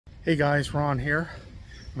Hey guys, Ron here.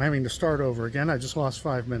 I'm having to start over again. I just lost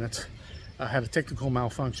 5 minutes. I had a technical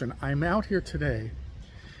malfunction. I'm out here today.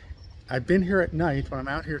 I've been here at night, but I'm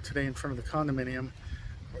out here today in front of the condominium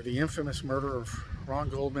where the infamous murder of Ron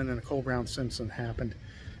Goldman and Nicole Brown Simpson happened.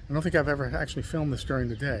 I don't think I've ever actually filmed this during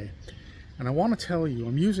the day. And I want to tell you,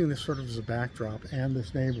 I'm using this sort of as a backdrop and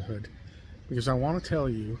this neighborhood because I want to tell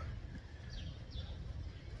you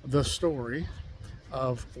the story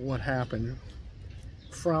of what happened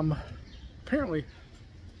from, apparently,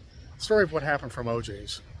 the story of what happened from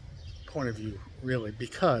OJ's point of view, really,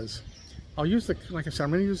 because I'll use the, like I said, I'm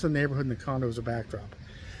going to use the neighborhood and the condo as a backdrop,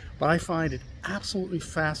 but I find it absolutely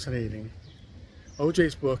fascinating.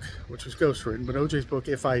 OJ's book, which was ghostwritten, but OJ's book,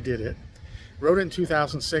 If I Did It, wrote it in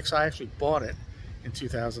 2006. I actually bought it in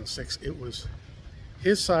 2006. It was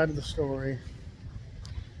his side of the story.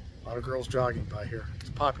 A lot of girls jogging by here. It's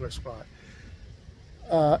a popular spot.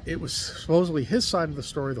 It was supposedly his side of the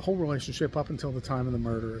story, the whole relationship up until the time of the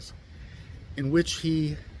murders, in which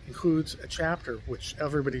he includes a chapter which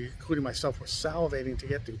everybody, including myself, was salivating to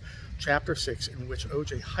get to, chapter 6, in which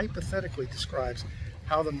OJ hypothetically describes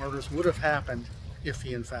how the murders would have happened if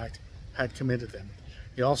he in fact had committed them.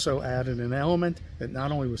 He also added an element that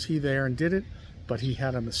not only was he there and did it, but he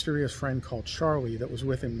had a mysterious friend called Charlie that was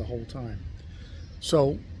with him the whole time.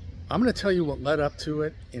 So I'm going to tell you what led up to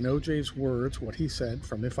it in OJ's words, what he said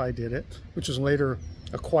from If I Did It, which was later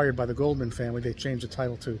acquired by the Goldman family. They changed the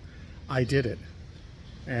title to I Did It.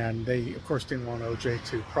 And they, of course, didn't want OJ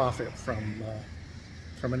to profit from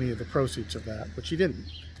any of the proceeds of that, which he didn't,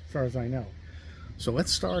 as far as I know. So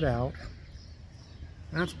let's start out.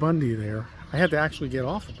 That's Bundy there. I had to actually get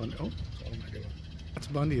off of Bundy. Oh, what am I doing? That's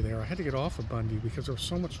Bundy there. I had to get off of Bundy because there was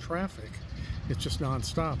so much traffic. It's just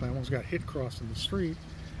nonstop. I almost got hit crossing the street.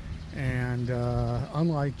 And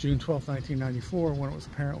unlike June 12, 1994, when it was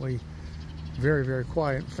apparently very, very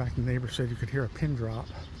quiet, in fact, the neighbor said you could hear a pin drop.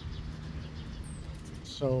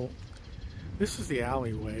 So this is the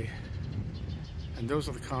alleyway, and those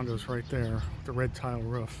are the condos right there, the red tile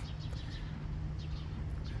roof.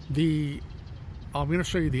 I'm going to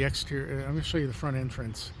show you the exterior, I'm going to show you the front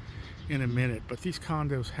entrance in a minute, but these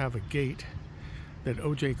condos have a gate that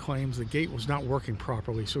OJ claims the gate was not working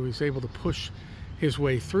properly, so he was able to push his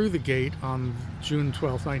way through the gate on June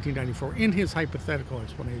 12, 1994, in his hypothetical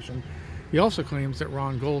explanation. He also claims that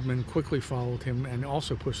Ron Goldman quickly followed him and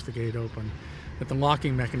also pushed the gate open, that the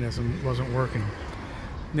locking mechanism wasn't working.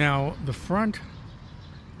 Now, the front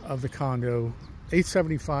of the condo,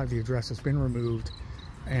 875, the address has been removed,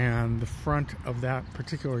 and the front of that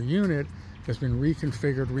particular unit has been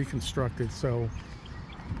reconfigured, reconstructed, so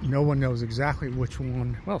no one knows exactly which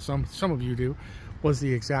one, well, some of you do, was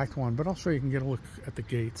the exact one, but I'll show you can get a look at the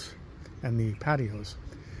gates and the patios.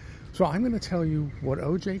 So I'm going to tell you what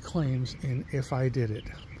OJ claims in If I Did It.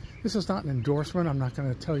 This is not an endorsement. I'm not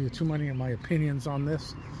going to tell you too many of my opinions on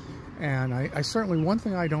this. And I certainly, one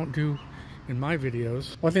thing I don't do in my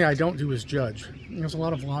videos, one thing I don't do is judge. There's a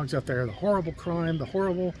lot of vlogs out there, the horrible crime,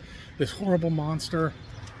 this horrible monster.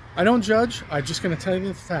 I don't judge. I'm just going to tell you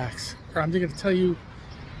the facts. Or I'm just going to tell you,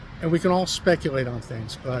 and we can all speculate on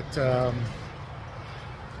things, but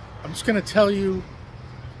I'm just going to tell you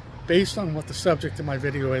based on what the subject of my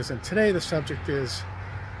video is. And today the subject is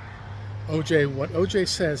OJ, what OJ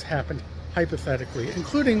says happened hypothetically,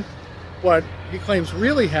 including what he claims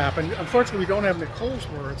really happened. Unfortunately, we don't have Nicole's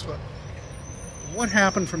words, but what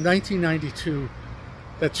happened from 1992,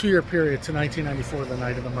 that 2-year period, to 1994, the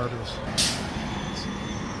night of the murders.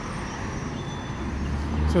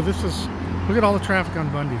 So this is, look at all the traffic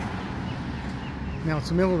on Bundy. Now it's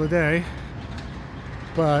the middle of the day,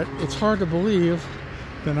 but it's hard to believe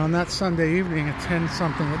that on that Sunday evening at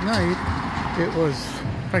 10-something at night, it was,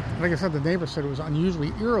 in fact, like I said, the neighbor said it was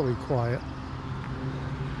unusually, eerily quiet.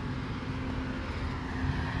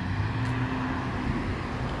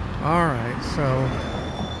 All right, so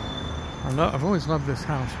I've always loved this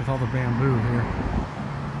house with all the bamboo here.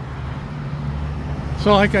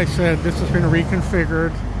 So like I said, this has been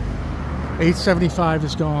reconfigured. 875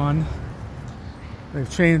 is gone.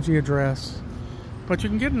 They've changed the address. But you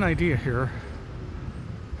can get an idea here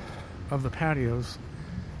of the patios.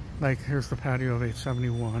 Like, here's the patio of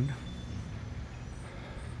 871.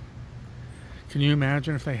 Can you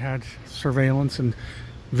imagine if they had surveillance and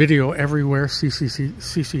video everywhere,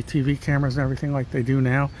 CCTV cameras and everything like they do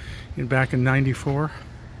now, back in '94?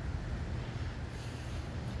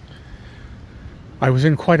 I was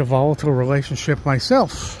in quite a volatile relationship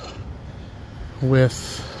myself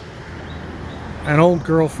with an old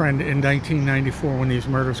girlfriend in 1994 when these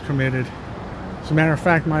murders committed. As a matter of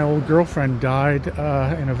fact, my old girlfriend died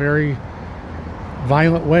in a very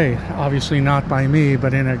violent way. Obviously not by me,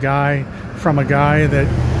 but from a guy that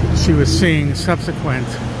she was seeing subsequent.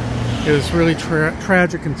 It was really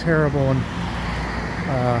tragic and terrible, and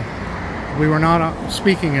we were not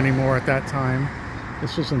speaking anymore at that time.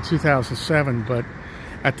 This was in 2007, but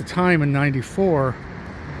at the time in 94,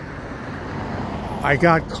 I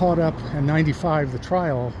got caught up in 95, the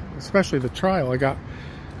trial, especially the trial. I got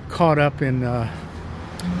caught up in the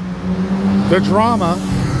drama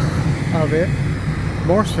of it,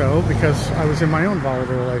 more so because I was in my own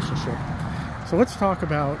volatile relationship. So let's talk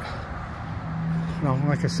about,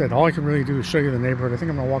 like I said, all I can really do is show you the neighborhood. I think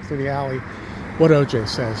I'm going to walk through the alley, what OJ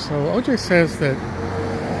says. So OJ says that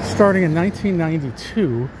starting in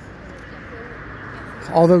 1992,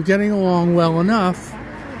 although getting along well enough,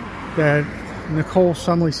 that Nicole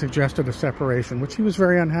suddenly suggested a separation, which he was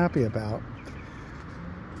very unhappy about.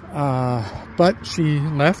 But she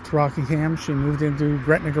left Rockingham. She moved into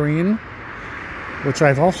Gretna Green, which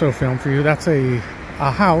I've also filmed for you. That's a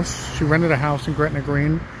house. She rented a house in Gretna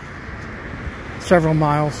Green, several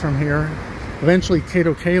miles from here. Eventually,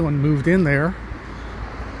 Cato Kalin moved in there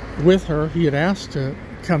with her. He had asked to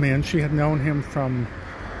come in. She had known him from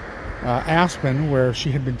Aspen, where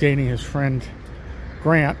she had been dating his friend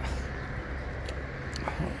Grant.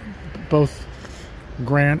 Both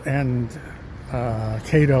Grant and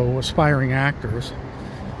Cato aspiring actors.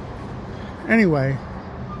 Anyway,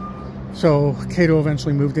 so Cato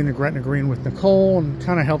eventually moved into Gretna Green with Nicole and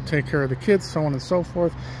kind of helped take care of the kids, so on and so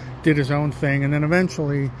forth. Did his own thing, and then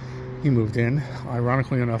eventually he moved in,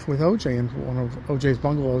 ironically enough, with OJ in one of OJ's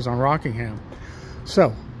bungalows on Rockingham.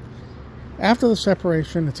 So after the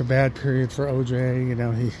separation, it's a bad period for OJ. You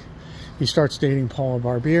know, he starts dating Paula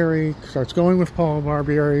Barbieri, starts going with Paula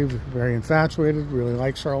Barbieri, very infatuated, really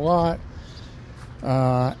likes her a lot.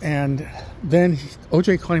 And then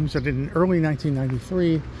OJ claims that in early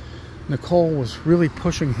 1993, Nicole was really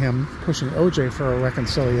pushing OJ for a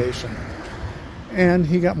reconciliation. And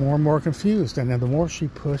he got more and more confused. And then the more she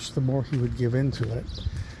pushed, the more he would give into it.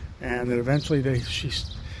 And then eventually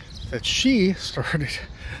she started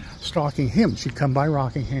stalking him. She'd come by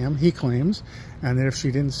Rockingham, he claims, and that if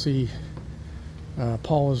she didn't see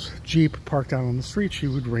Paula's Jeep parked out on the street, she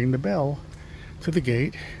would ring the bell to the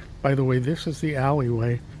gate. By the way, this is the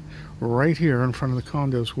alleyway right here in front of the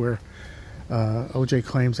condos where OJ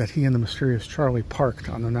claims that he and the mysterious Charlie parked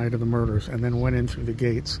on the night of the murders and then went in through the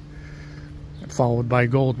gates, followed by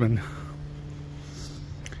Goldman.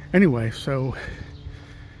 Anyway, so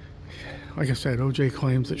like I said, OJ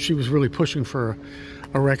claims that she was really pushing for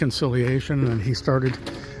a reconciliation, and he started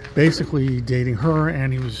basically dating her,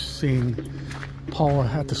 and he was seeing Paula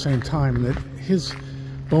at the same time. And that his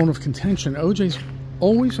bone of contention, OJ's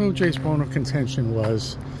bone of contention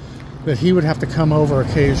was that he would have to come over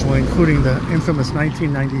occasionally, including the infamous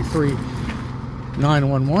 1993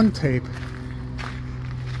 911 tape,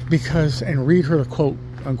 and read her the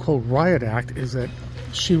quote-unquote riot act, is that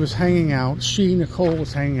Nicole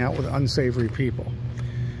was hanging out with unsavory people.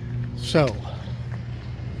 So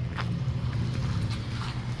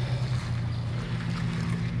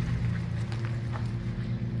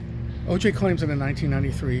OJ claims that in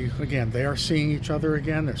 1993, again, they are seeing each other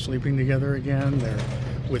again, they're sleeping together again, they're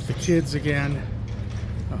with the kids again.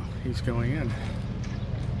 Oh, he's going in.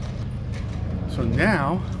 So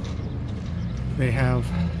now they have,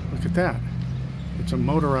 look at that, it's a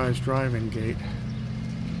motorized driving gate.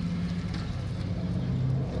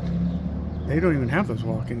 They don't even have those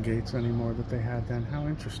walk-in gates anymore that they had then. How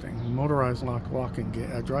interesting. Motorized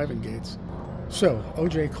driving gates. So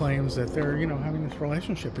OJ claims that they're, having this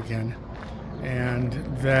relationship again, and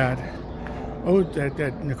that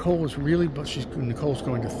Nicole is really, Nicole's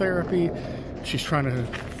going to therapy. She's trying to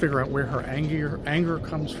figure out where her anger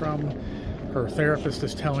comes from. Her therapist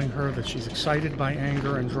is telling her that she's excited by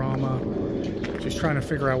anger and drama. She's trying to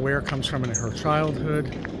figure out where it comes from in her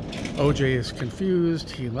childhood. OJ is confused.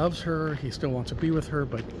 He loves her. He still wants to be with her,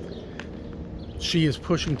 but she is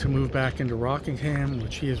pushing to move back into Rockingham,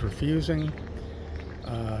 which he is refusing.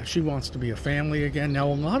 She wants to be a family again. Now,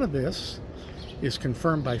 a lot of this is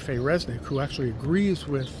confirmed by Faye Resnick, who actually agrees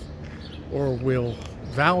with or will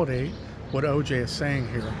validate what OJ is saying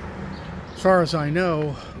here. As far as I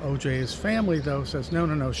know, OJ's family, though, says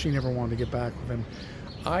no, she never wanted to get back with him.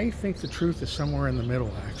 I think the truth is somewhere in the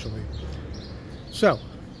middle, actually. So,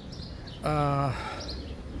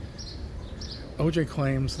 OJ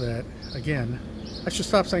claims that, again, I should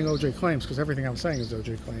stop saying OJ claims, because everything I'm saying is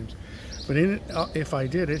OJ claims. But in it, if I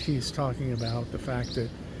did it, he's talking about the fact that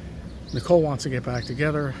Nicole wants to get back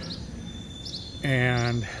together,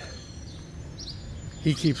 and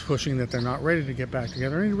he keeps pushing that they're not ready to get back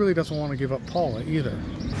together, and he really doesn't want to give up Paula either.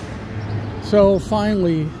 So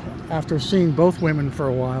finally, after seeing both women for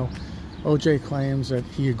a while, OJ claims that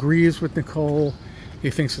he agrees with Nicole. He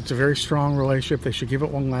thinks it's a very strong relationship. They should give it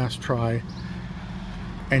one last try.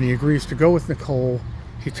 And he agrees to go with Nicole.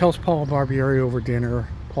 He tells Paula Barbieri over dinner.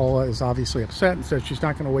 Paula is obviously upset and says she's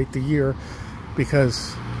not going to wait the year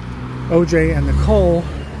because OJ and Nicole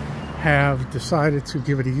have decided to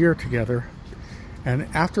give it a year together. And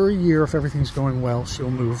after a year, if everything's going well,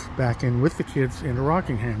 she'll move back in with the kids into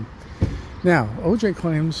Rockingham. Now, OJ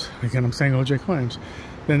claims, again I'm saying OJ claims,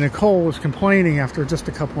 that Nicole was complaining after just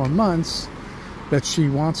a couple of months that she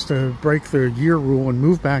wants to break the year rule and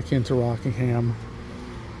move back into Rockingham.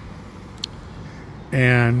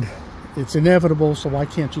 And it's inevitable, so why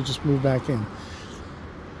can't you just move back in?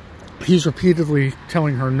 He's repeatedly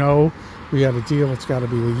telling her, no, we have a deal, it's got to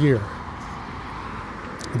be a year.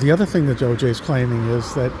 The other thing that OJ is claiming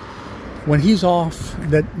is that when he's off,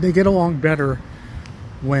 that they get along better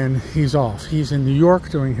when he's off. He's in New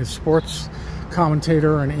York doing his sports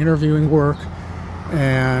commentator and interviewing work,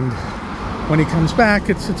 and when he comes back,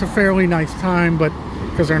 it's a fairly nice time, but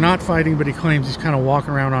because they're not fighting, but he claims he's kind of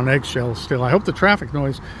walking around on eggshells still. I hope the traffic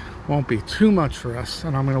noise won't be too much for us,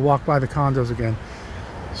 and I'm going to walk by the condos again.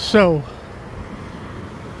 So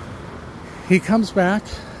he comes back,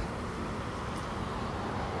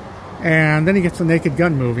 and then he gets the Naked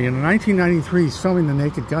Gun movie. And in 1993, he's filming the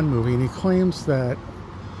Naked Gun movie, and he claims that,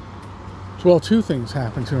 well, two things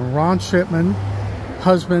happened to him. Ron Shipman,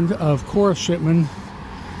 husband of Cora Shipman,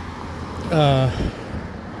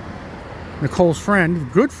 Nicole's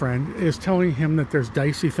friend, good friend, is telling him that there's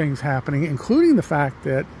dicey things happening, including the fact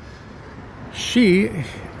that she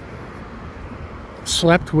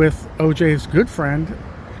slept with OJ's good friend,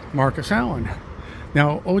 Marcus Allen.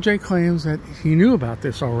 Now, OJ claims that he knew about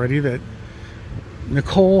this already, that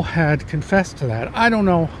Nicole had confessed to that. I don't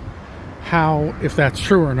know if that's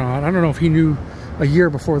true or not. I don't know if he knew a year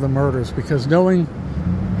before the murders, because knowing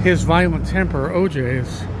his violent temper,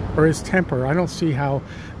 OJ's, or his temper, I don't see how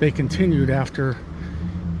they continued after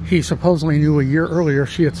he supposedly knew a year earlier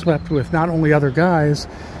she had slept with not only other guys,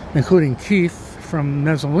 including Keith from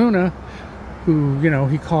Mezzaluna, who, you know,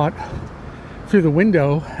 he caught through the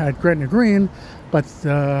window at Gretna Green, but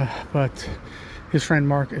his friend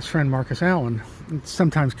Marcus Allen,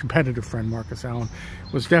 sometimes competitive friend Marcus Allen,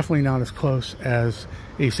 was definitely not as close as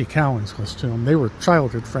A.C. Cowlings was to him. They were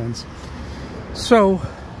childhood friends. So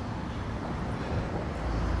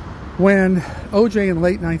when OJ in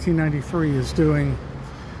late 1993 is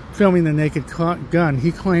filming the Naked Gun,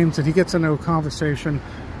 he claims that he gets into a conversation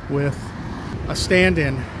with a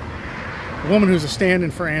stand-in, a woman who's a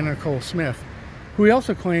stand-in for Anna Nicole Smith, who he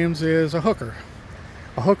also claims is a hooker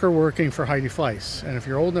working for Heidi Fleiss. And if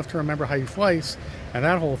you're old enough to remember Heidi Fleiss and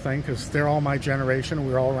that whole thing, because they're all my generation,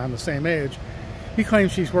 we're all around the same age, he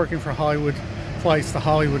claims she's working for Hollywood Fleiss, the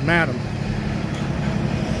Hollywood Madam.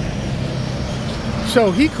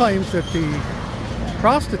 So he claims that the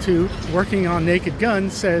prostitute working on Naked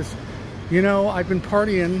Gun says, you know, I've been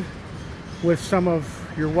partying with some of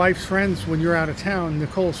your wife's friends when you're out of town,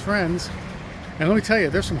 Nicole's friends, and let me tell you,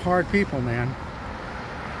 there's some hard people, man.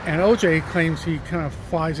 And OJ claims he kind of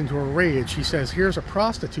flies into a rage. He says, here's a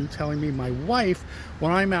prostitute telling me my wife,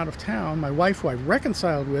 when I'm out of town, my wife who I've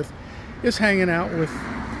reconciled with, is hanging out with,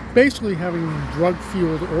 basically having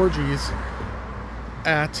drug-fueled orgies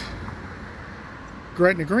at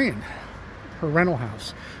Gretna Green, her rental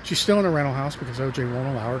house. She's still in a rental house because OJ won't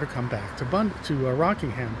allow her to come back to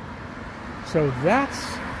Rockingham. So that's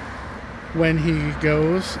when he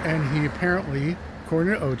goes, and he apparently,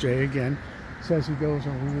 according to OJ again, says he goes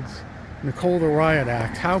and reads Nicole the Riot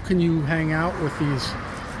Act. How can you hang out with these,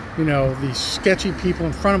 you know, these sketchy people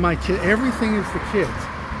in front of my kid? Everything is the kids.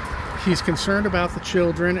 He's concerned about the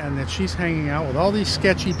children, and that she's hanging out with all these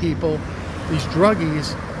sketchy people, these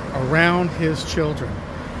druggies, around his children.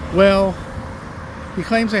 Well, he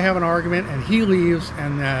claims they have an argument, and he leaves,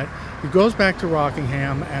 and that he goes back to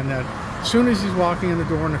Rockingham, and that as soon as he's walking in the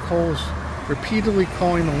door, Nicole's repeatedly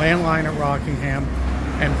calling the landline at Rockingham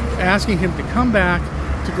and asking him to come back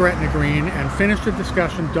to Gretna Green and finish the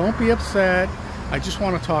discussion. Don't be upset, I just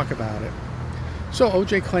want to talk about it. So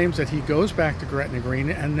OJ claims that he goes back to Gretna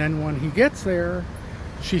Green, and then when he gets there,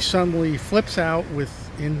 she suddenly flips out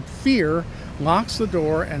in fear, locks the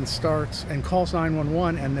door, and calls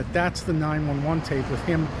 911, and that's the 911 tape with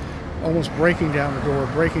him almost breaking down the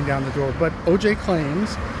door. But OJ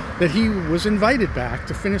claims that he was invited back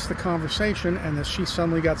to finish the conversation, and that she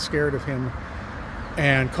suddenly got scared of him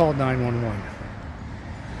and called 911.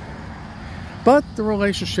 But the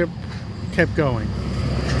relationship kept going.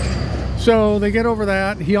 So they get over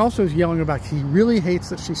that. He also is yelling about, he really hates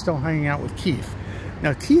that she's still hanging out with Keith.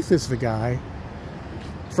 Now, Keith is the guy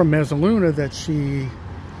from Mezzaluna that she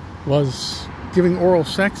was giving oral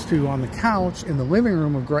sex to on the couch in the living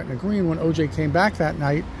room of Gretna Green when OJ came back that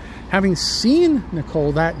night, having seen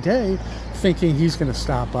Nicole that day, thinking he's going to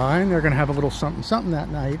stop by and they're going to have a little something that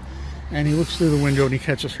night. And he looks through the window and he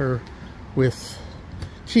catches her with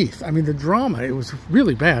Keith. I mean, the drama, it was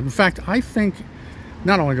really bad. In fact, I think,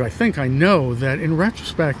 not only do I think, I know that in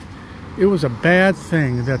retrospect, it was a bad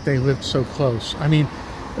thing that they lived so close. I mean,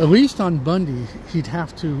 at least on Bundy, he'd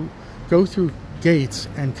have to go through gates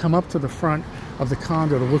and come up to the front of the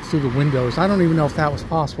condo to look through the windows. I don't even know if that was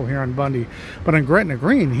possible here on Bundy. But on Gretna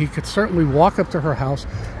Green, he could certainly walk up to her house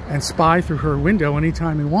and spy through her window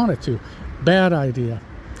anytime he wanted to. Bad idea.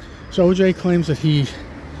 So OJ claims that he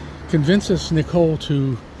convinces Nicole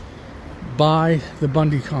to buy the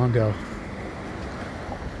Bundy condo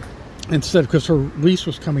instead, because her lease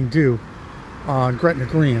was coming due on Gretna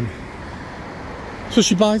Green. So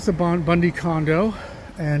she buys the Bundy condo,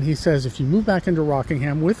 and he says, if you move back into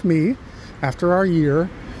Rockingham with me after our year,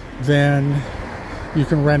 then you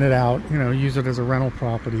can rent it out, you know, use it as a rental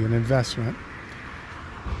property, an investment.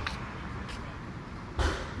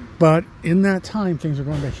 But in that time, things are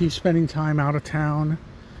going back. He's spending time out of town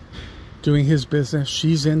doing his business.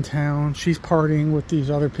 She's in town. She's partying with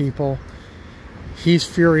these other people. He's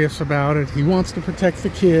furious about it. He wants to protect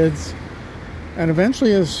the kids. And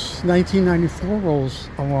eventually, as 1994 rolls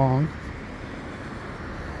along,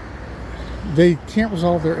 they can't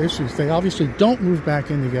resolve their issues. They obviously don't move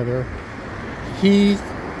back in together.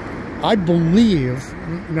 I believe,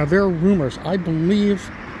 now there are rumors, I believe,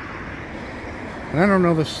 and I don't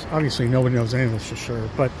know this, obviously nobody knows any of this for sure,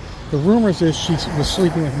 but the rumors is she was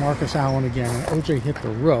sleeping with Marcus Allen again, and OJ hit the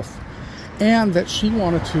roof, and that she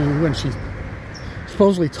wanted to, and she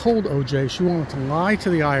supposedly told OJ she wanted to lie to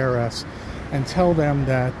the IRS and tell them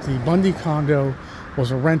that the Bundy condo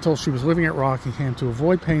was a rental. She was living at Rockingham to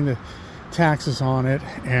avoid paying the taxes on it,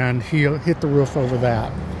 and he hit the roof over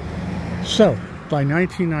that. So by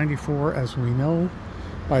 1994, as we know,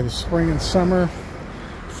 by the spring and summer,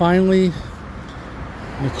 finally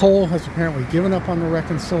Nicole has apparently given up on the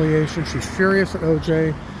reconciliation. She's furious at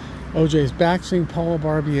OJ. OJ is back seeing Paula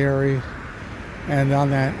Barbieri, and on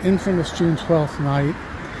that infamous June 12th night,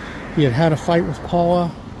 he had had a fight with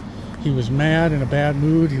Paula. He was mad, in a bad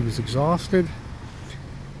mood. He was exhausted.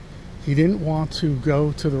 He didn't want to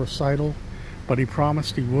go to the recital, but he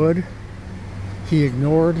promised he would. He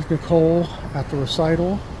ignored Nicole at the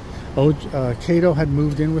recital. Cato had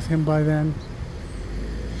moved in with him by then.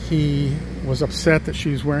 He was upset that she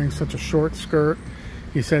was wearing such a short skirt.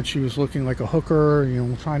 He said she was looking like a hooker, you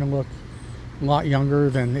know, trying to look a lot younger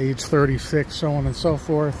than age 36, so on and so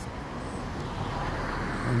forth.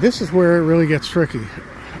 And this is where it really gets tricky.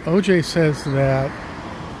 OJ says that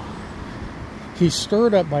he's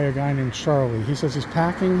stirred up by a guy named Charlie. He says he's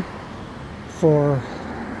packing for...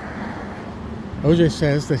 OJ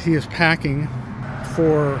says that he is packing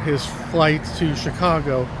for his flight to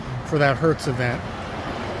Chicago for that Hertz event.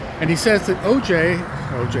 And he says that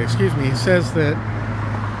he says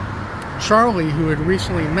that Charlie, who had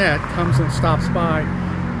recently met, comes and stops by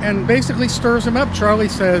and basically stirs him up. Charlie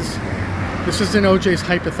says, this is in OJ's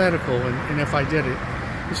hypothetical, and if I did it.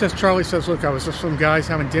 He says, Charlie says, look, I was just some guys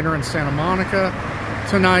having dinner in Santa Monica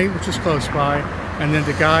tonight, which is close by, and then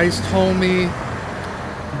the guys told me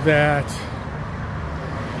that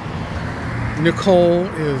Nicole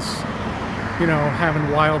is, you know,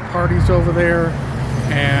 having wild parties over there,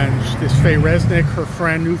 and this Faye Resnick, her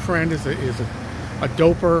friend, new friend, is a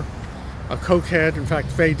doper, a cokehead. In fact,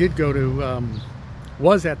 Faye did go to,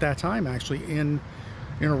 was at that time actually in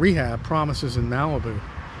a rehab, Promises in Malibu,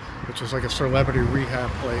 which is like a celebrity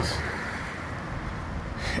rehab place,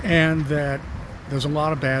 and that there's a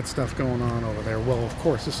lot of bad stuff going on over there. Well, of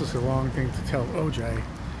course, this is the wrong thing to tell OJ.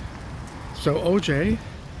 So OJ,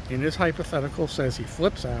 in his hypothetical, says he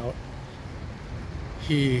flips out.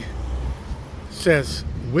 He says,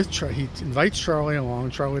 he invites Charlie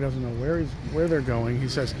along. Charlie doesn't know where they're going. He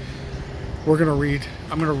says, I'm going to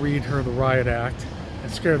read her the riot act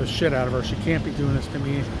and scare the shit out of her. She can't be doing this to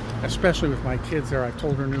me, especially with my kids there. I've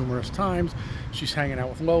told her numerous times. She's hanging out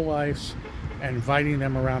with lowlifes and inviting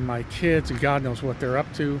them around my kids, and God knows what they're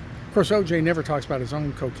up to. Of course, OJ never talks about his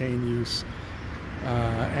own cocaine use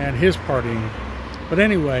and his partying. But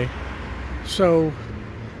anyway, so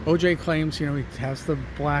OJ claims, you know, he has the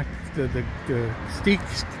black, the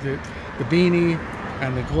steaks, the beanie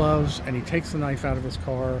and the gloves, and he takes the knife out of his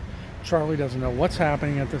car. Charlie doesn't know what's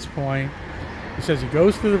happening at this point. He says he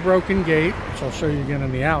goes through the broken gate, which I'll show you again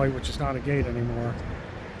in the alley, which is not a gate anymore.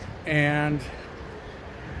 And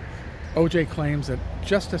OJ claims that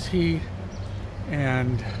just as he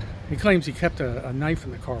And he claims he kept a knife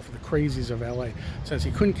in the car for the crazies of LA. Says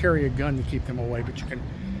he couldn't carry a gun to keep them away, but you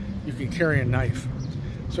can carry a knife.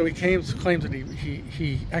 So he claims that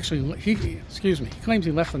he claims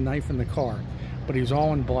he left the knife in the car, but he's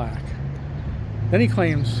all in black. Then he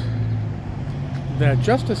claims that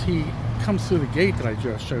just as he comes through the gate that I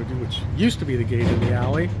just showed you, which used to be the gate in the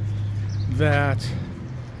alley, that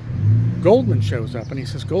Goldman shows up, and he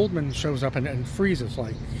says Goldman shows up and freezes,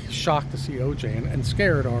 like shocked to see OJ and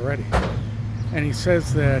scared already. And he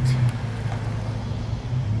says that,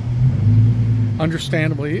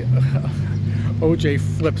 understandably, OJ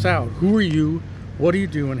flips out. Who are you? What are you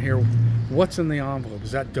doing here? What's in the envelope?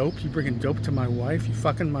 Is that dope? You bringing dope to my wife? You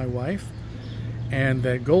fucking my wife? And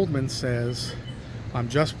that Goldman says, I'm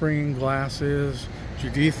just bringing glasses.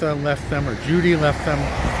 Juditha left them, or Judy left them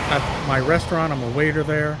at my restaurant. I'm a waiter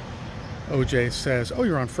there. OJ says, oh,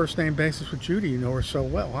 you're on first name basis with Judy. You know her so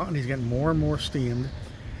well, huh? And he's getting more and more steamed.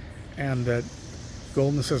 And that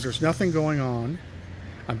Goldman says, there's nothing going on.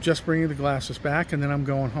 I'm just bringing the glasses back, and then I'm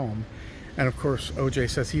going home. And of course, OJ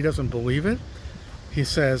says he doesn't believe it. He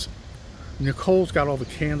says, Nicole's got all the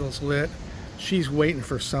candles lit. She's waiting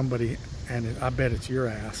for somebody, and I bet it's your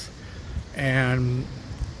ass. And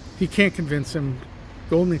he can't convince him.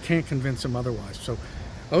 Goldman can't convince him otherwise. So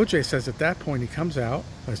OJ says at that point he comes out,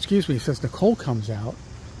 he says Nicole comes out,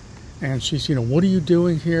 and she's, what are you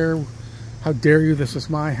doing here? How dare you? This is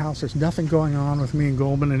my house. There's nothing going on with me and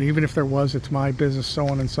Goldman, and even if there was, it's my business, so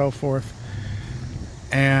on and so forth.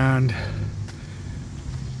 And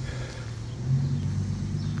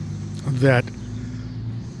that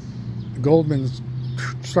Goldman's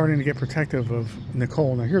starting to get protective of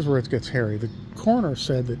Nicole. Now here's where it gets hairy. The coroner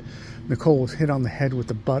said that Nicole was hit on the head with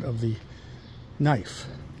the butt of the knife.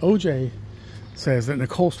 OJ says that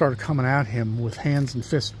Nicole started coming at him with hands and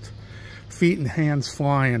fists, feet and hands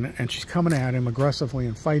flying, and she's coming at him aggressively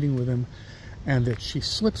and fighting with him, and that she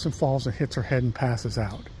slips and falls and hits her head and passes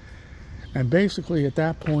out. And basically at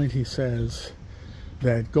that point he says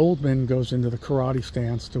that Goldman goes into the karate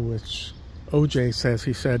stance, to which OJ says,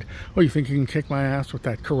 he said, oh, you think you can kick my ass with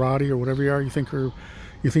that karate or whatever you are? You think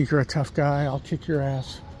you're a tough guy? I'll kick your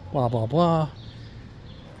ass, blah, blah, blah.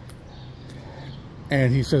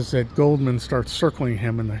 And he says that Goldman starts circling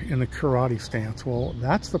him in the karate stance. Well,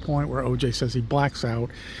 that's the point where OJ says he blacks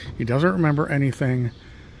out. He doesn't remember anything.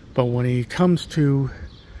 But when he comes to,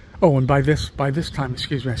 oh, and by this time,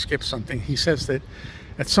 excuse me, I skipped something. He says that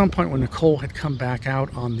at some point when Nicole had come back out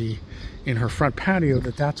in her front patio,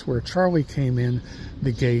 that's where Charlie came in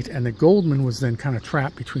the gate, and that Goldman was then kind of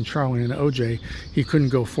trapped between Charlie and OJ. He couldn't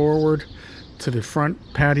go forward to the front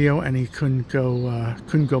patio, and he couldn't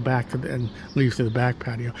go back and leave to the back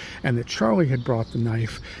patio, and that Charlie had brought the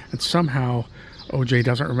knife, and somehow OJ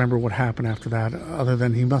doesn't remember what happened after that, other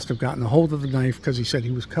than he must have gotten a hold of the knife, because he said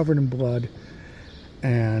he was covered in blood,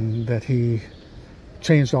 and that he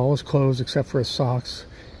changed all his clothes except for his socks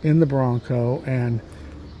in the Bronco, and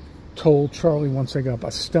told Charlie, once they got up,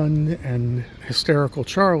 a stunned and hysterical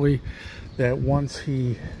Charlie, that once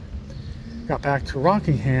he got back to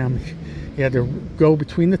Rockingham, he had to go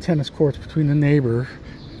between the tennis courts, between the neighbor's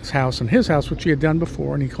house and his house, which he had done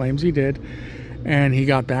before, and he claims he did. And he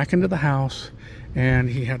got back into the house, and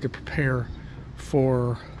he had to prepare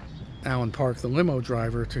for Alan Park, the limo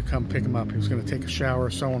driver, to come pick him up. He was going to take a shower,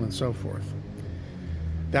 so on and so forth.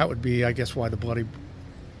 That would be, I guess, why the bloody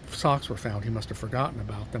socks were found. He must have forgotten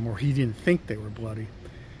about them, or he didn't think they were bloody.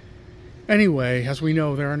 Anyway, as we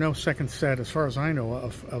know, there are no second set, as far as I know,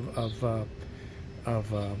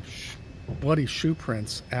 of bloody shoe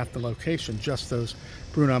prints at the location, just those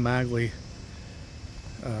Bruno Magli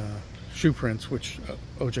shoe prints, which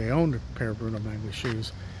OJ owned a pair of Bruno Magli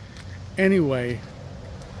shoes. Anyway,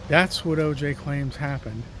 that's what OJ claims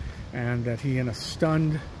happened, and that he, in a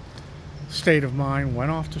stunned state of mind,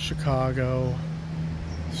 went off to Chicago,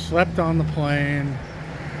 slept on the plane,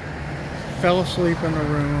 fell asleep in the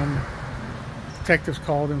room. Detectives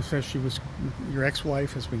called him, says your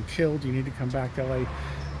ex-wife has been killed, you need to come back to LA.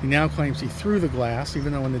 He now claims he threw the glass,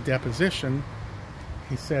 even though in the deposition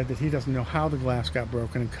he said that he doesn't know how the glass got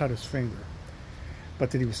broken and cut his finger, but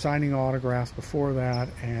that he was signing autographs before that,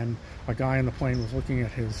 and a guy on the plane was looking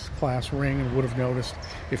at his class ring and would have noticed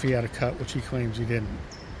if he had a cut, which he claims he didn't.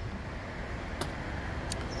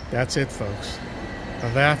 That's it, folks.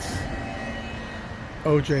 Now that's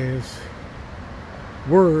OJ's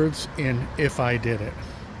words in If I Did It.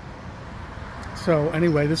 So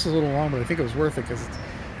anyway, this is a little long, but I think it was worth it because it's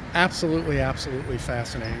absolutely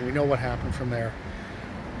fascinating. We know what happened from there.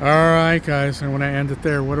 All right, guys, and when I end it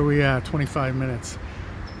there, what are we at? 25 minutes.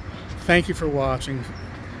 Thank you for watching.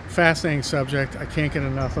 Fascinating subject. I can't get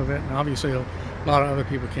enough of it, and obviously a lot of other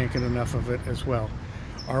people can't get enough of it as well.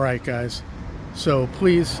 All right, guys. So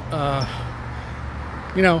please,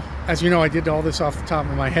 you know, as you know, I did all this off the top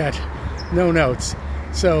of my head, no notes.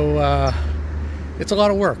 So it's a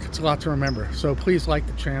lot of work. It's a lot to remember. So please like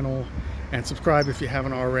the channel and subscribe if you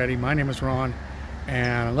haven't already. My name is Ron,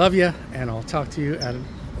 and I love you, and I'll talk to you at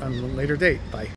a later date. Bye.